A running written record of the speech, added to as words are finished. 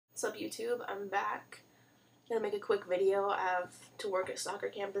What's up, YouTube? I'm back. I'm gonna make a quick video. I have to work at soccer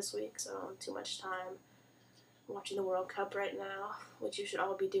camp this week, so I don't have too much time. I'm watching the World Cup right now, which you should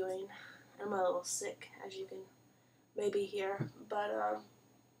all be doing. I'm a little sick, as you can maybe hear, but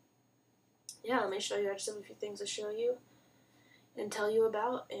yeah, let me show you. I just have a few things to show you and tell you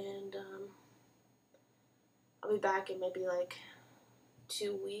about, and I'll be back in maybe like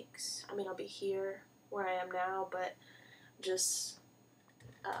 2 weeks. I mean, I'll be here where I am now, but just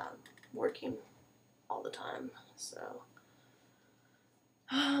working all the time. So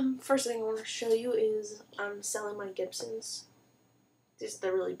first thing I want to show you is I'm selling my Gibsons. These are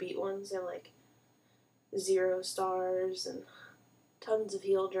the really beat ones. They're like 0 stars and tons of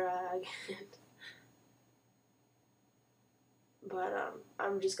heel drag. But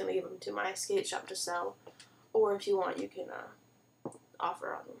I'm just gonna give them to my skate shop to sell, or if you want, you can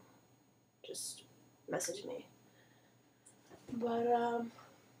offer on them. Just message me. But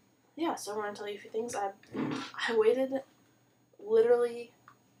yeah, so I want to tell you a few things. I waited literally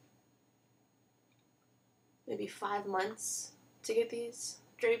maybe 5 months to get these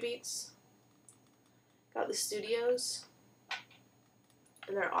Dre Beats. Got the Studios,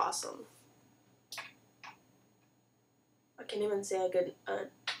 and they're awesome. I can't even say I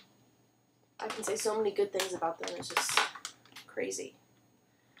can say so many good things about them. It's just crazy.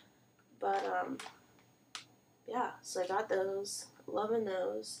 But yeah, so I got those. Loving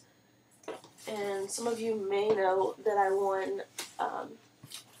those. And some of you may know that I won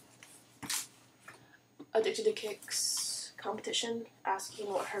Addicted to Kicks competition,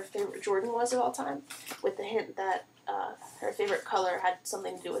 asking what her favorite Jordan was of all time, with the hint that her favorite color had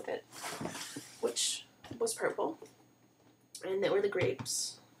something to do with it, which was purple, and they were the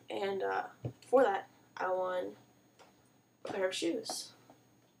grapes. And for that, I won a pair of shoes,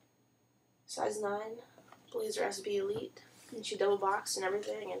 size 9, Blazer SB Elite, and she double boxed and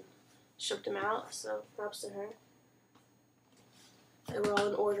everything and shipped them out, so props to her. They were all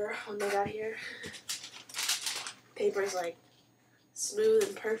in order when they got here. Paper's like smooth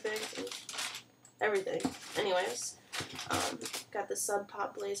and perfect and everything. Anyways, got the Sub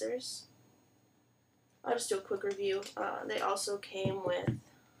Pop Blazers. I'll just do a quick review. They also came with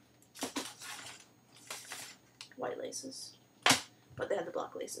white laces, but they had the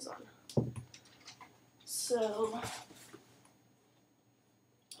black laces on. So,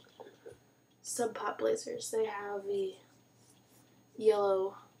 Sub Pop Blazers, they have the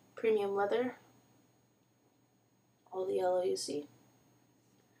yellow premium leather, all the yellow you see,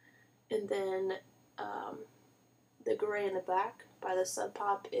 and then the gray in the back by the Sub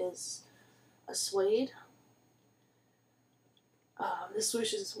Pop is a suede. This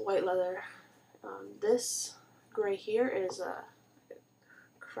swoosh is white leather. This gray here is a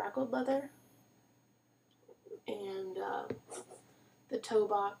crackled leather, and the toe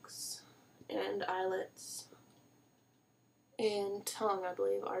box and eyelets and tongue, I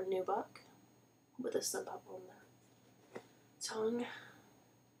believe, are nubuck with a Sub Pop on the tongue,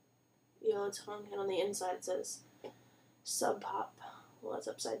 yellow tongue, and on the inside it says Sub Pop. Well, it's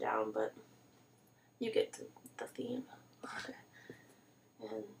upside down, but you get the theme.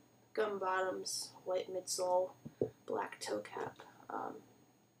 And gum bottoms, white midsole, black toe cap.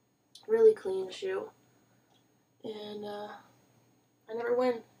 Really clean shoe. And I never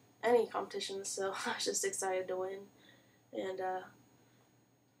win any competitions, so I was just excited to win. And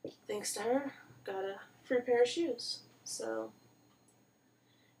thanks to her, got a free pair of shoes. So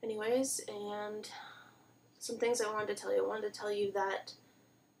anyways, and some things I wanted to tell you. I wanted to tell you that,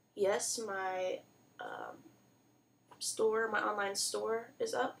 yes, my store, my online store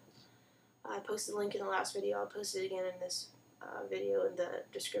is up. I posted a link in the last video. I'll post it again in this video in the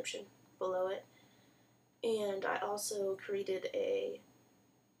description below it. And I also created a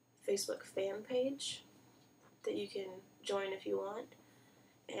Facebook fan page that you can join if you want,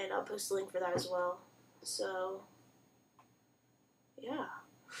 and I'll post a link for that as well. So yeah,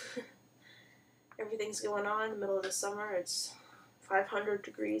 everything's going on in the middle of the summer. It's 500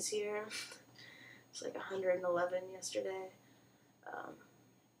 degrees here. It's like 111 yesterday.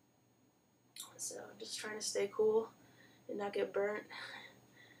 So I'm just trying to stay cool and not get burnt.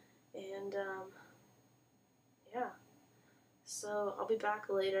 And yeah, so I'll be back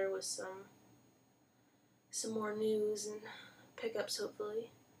later with some more news and pickups,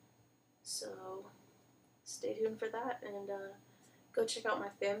 hopefully. So stay tuned for that, and go check out my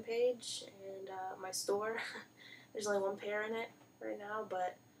fan page and my store. There's only 1 pair in it right now,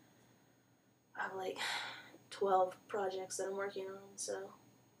 but I have like 12 projects that I'm working on, so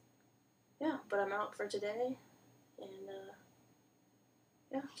yeah, but I'm out for today, and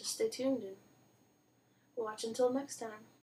yeah, just stay tuned and watch until next time.